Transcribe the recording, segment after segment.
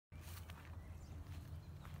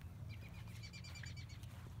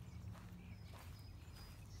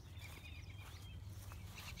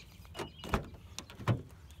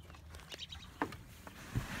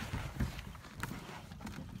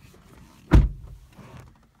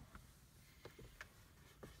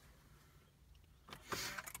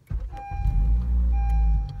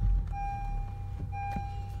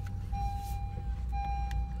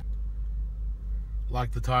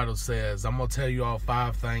like the title says, I'm going to tell you all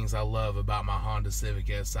 5 things I love about my Honda Civic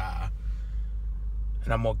Si.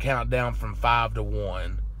 And I'm going to count down from 5 to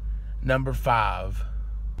 1. Number 5,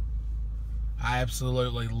 I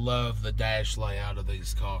absolutely love the dash layout of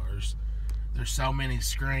these cars. There's so many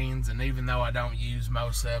screens, and even though I don't use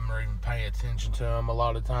most of them or even pay attention to them a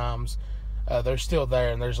lot of times, they're still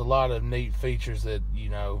there, and there's a lot of neat features that,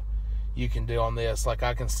 you can do on this. Like,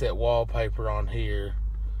 I can set wallpaper on here.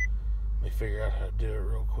 Let me figure out how to do it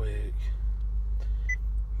real quick.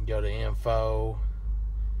 Go to info.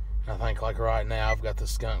 I think, like, right now I've got the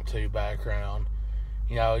Skunk 2 background.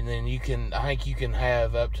 And then I think you can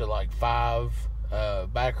have up to like 5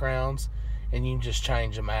 backgrounds, and you can just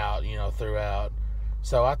change them out, throughout.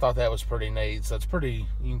 So I thought that was pretty neat. So you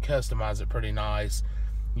can customize it pretty nice.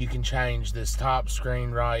 You can change this top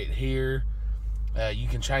screen right here. You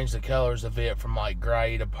can change the colors of it from like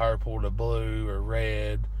gray to purple to blue or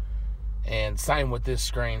red. And same with this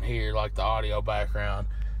screen here, like the audio background.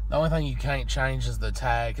 The only thing you can't change is the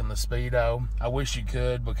tach and the speedo. I wish you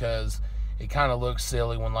could, because it kind of looks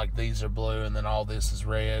silly when like these are blue and then all this is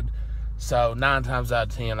red. So 9 times out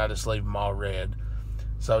of 10, I just leave them all red.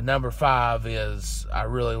 So number 5 is I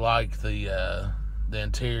really like the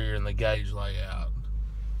interior and the gauge layout.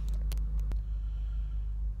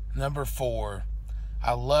 Number 4,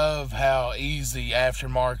 I love how easy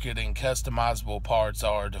aftermarket and customizable parts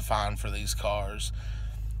are to find for these cars.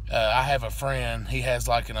 I have a friend, he has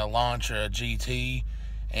like an Elantra, a GT,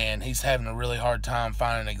 and he's having a really hard time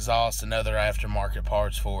finding exhaust and other aftermarket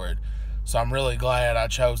parts for it. So I'm really glad I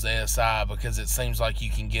chose the SI, because it seems like you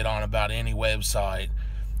can get on about any website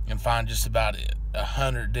and find just about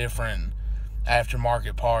 100 different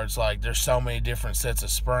aftermarket parts. Like, there's so many different sets of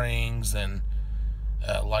springs and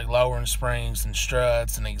like lowering springs and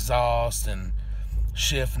struts and exhaust and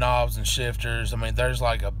shift knobs and shifters. I mean, there's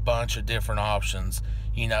like a bunch of different options,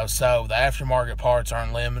 so the aftermarket parts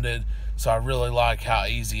aren't limited. So I really like how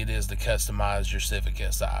easy it is to customize your Civic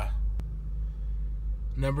Si.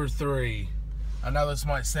 Number 3, I know this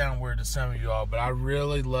might sound weird to some of you all, but I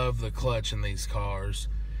really love the clutch in these cars.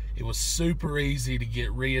 It was super easy to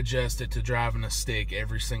get readjusted to driving a stick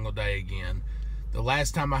every single day again. The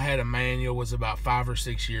last time I had a manual was about 5 or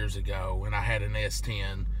 6 years ago when I had an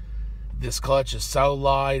S10. This clutch is so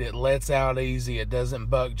light, it lets out easy, it doesn't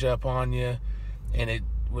buck jump on you, and it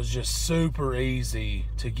was just super easy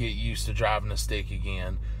to get used to driving a stick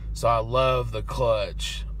again. So I love the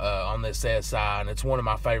clutch on this SI, and it's one of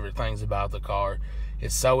my favorite things about the car.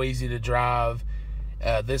 It's so easy to drive.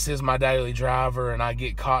 This is my daily driver, and I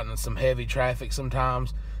get caught in some heavy traffic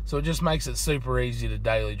sometimes, so it just makes it super easy to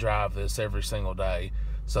daily drive this every single day.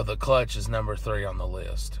 So the clutch is number 3 on the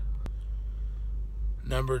list.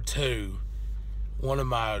 Number 2, one of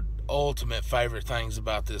my ultimate favorite things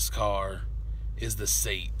about this car is the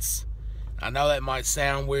seats. I know that might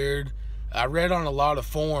sound weird. I read on a lot of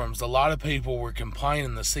forums, a lot of people were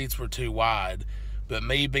complaining the seats were too wide, but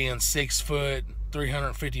me being 6 foot,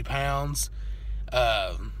 350 pounds,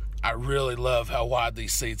 I really love how wide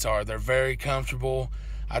these seats are. They're very comfortable.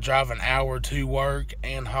 I drive an hour to work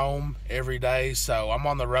and home every day, so I'm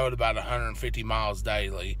on the road about 150 miles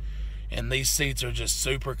daily, and these seats are just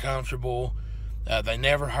super comfortable. They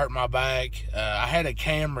never hurt my back. I had a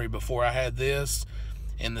Camry before I had this,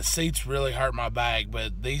 and the seats really hurt my back,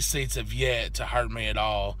 but these seats have yet to hurt me at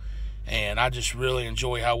all, and I just really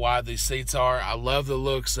enjoy how wide these seats are. I love the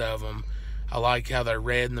looks of them. I like how they're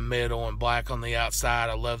red in the middle and black on the outside.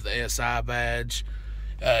 I love the SI badge.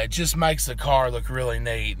 It just makes the car look really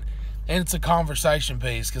neat. And it's a conversation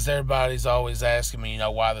piece, because everybody's always asking me,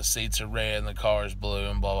 why the seats are red and the car is blue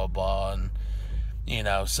and blah, blah, blah.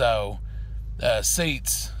 And, so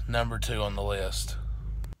seats, number 2 on the list.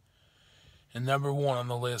 And number 1 on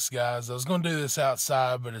the list, guys, I was going to do this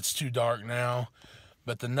outside, but it's too dark now.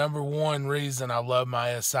 But the number 1 reason I love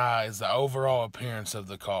my SI is the overall appearance of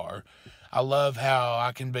the car. I love how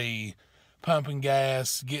I can be pumping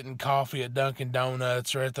gas, getting coffee at Dunkin'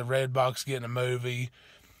 Donuts or at the Red Box getting a movie,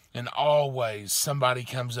 and always somebody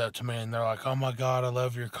comes up to me and they're like, "Oh my God, I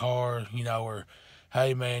love your car," or,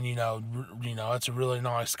 "Hey man, that's a really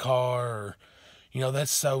nice car," or, "That's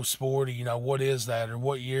so sporty, what is that, or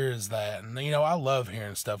what year is that?" And, I love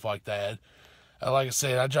hearing stuff like that. Like I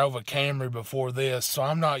said, I drove a Camry before this, so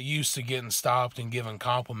I'm not used to getting stopped and given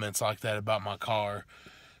compliments like that about my car.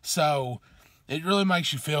 So it really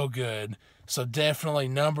makes you feel good. So definitely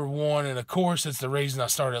number 1, and of course it's the reason I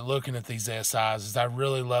started looking at these SIs, is I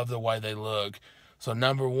really love the way they look. So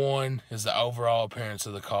number 1 is the overall appearance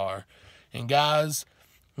of the car. And guys,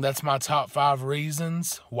 that's my top 5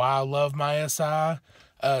 reasons why I love my SI.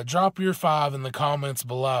 Drop your 5 in the comments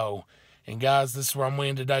below. And guys, this is where I'm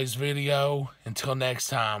going to end today's video. Until next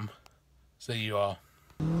time, see you all.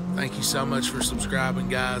 Thank you so much for subscribing,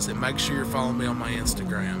 guys, and make sure you're following me on my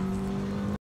Instagram.